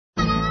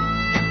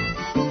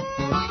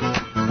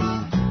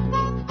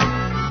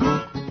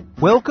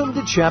Welcome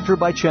to Chapter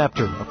by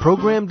Chapter, a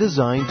program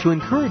designed to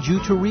encourage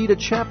you to read a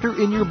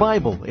chapter in your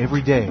Bible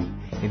every day.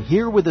 And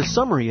here with a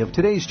summary of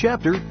today's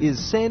chapter is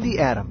Sandy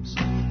Adams.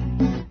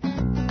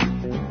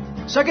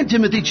 2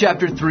 Timothy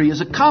chapter 3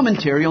 is a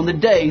commentary on the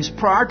days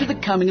prior to the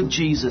coming of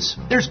Jesus.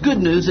 There's good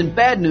news and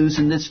bad news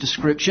in this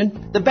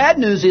description. The bad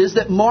news is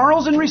that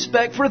morals and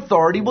respect for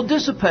authority will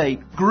dissipate.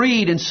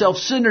 Greed and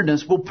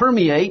self-centeredness will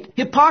permeate.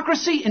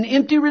 Hypocrisy and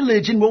empty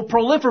religion will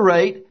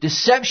proliferate.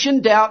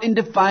 Deception, doubt, and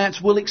defiance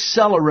will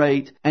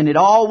accelerate. And it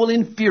all will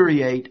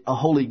infuriate a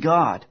holy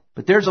God.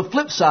 But there's a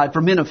flip side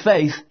for men of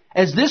faith.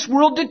 As this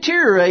world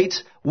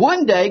deteriorates,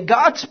 one day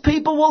God's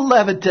people will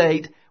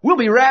levitate. We'll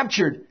be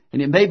raptured.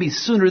 And it may be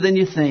sooner than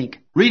you think.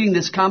 Reading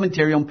this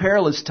commentary on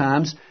perilous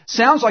times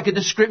sounds like a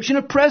description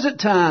of present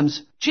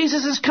times.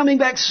 Jesus is coming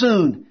back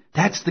soon.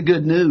 That's the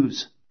good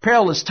news.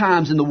 Perilous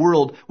times in the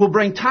world will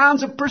bring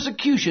times of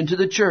persecution to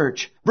the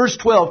church. Verse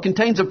 12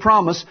 contains a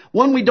promise,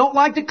 one we don't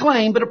like to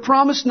claim, but a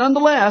promise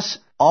nonetheless.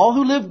 All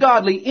who live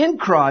godly in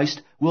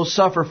Christ will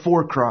suffer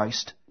for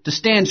Christ. To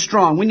stand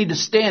strong, we need to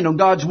stand on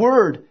God's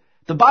Word.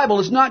 The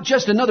Bible is not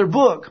just another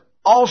book.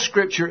 All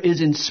Scripture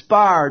is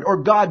inspired or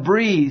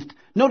God-breathed.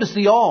 Notice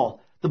the all.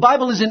 The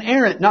Bible is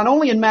inerrant not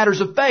only in matters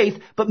of faith,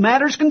 but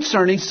matters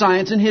concerning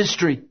science and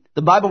history.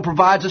 The Bible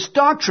provides us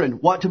doctrine,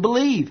 what to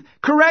believe,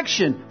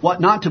 correction, what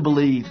not to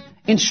believe,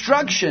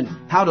 instruction,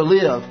 how to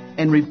live,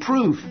 and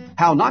reproof,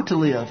 how not to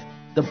live.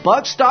 The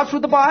buck stops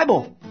with the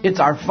Bible. It's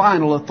our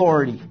final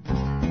authority.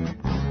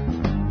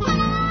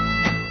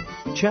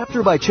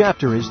 Chapter by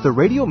Chapter is the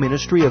radio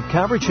ministry of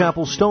Calvary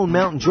Chapel, Stone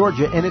Mountain,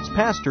 Georgia, and its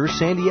pastor,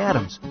 Sandy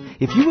Adams.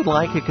 If you would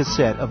like a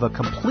cassette of a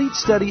complete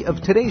study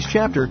of today's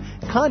chapter,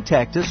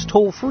 contact us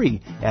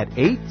toll-free at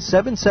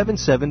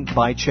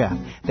 8777-BY-CHAP.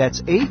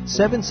 That's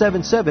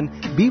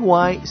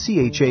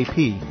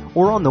 8777-BY-CHAP.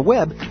 Or on the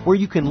web, where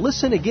you can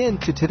listen again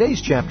to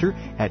today's chapter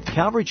at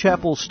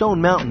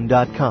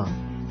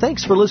calvarychapelstonemountain.com.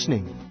 Thanks for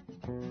listening.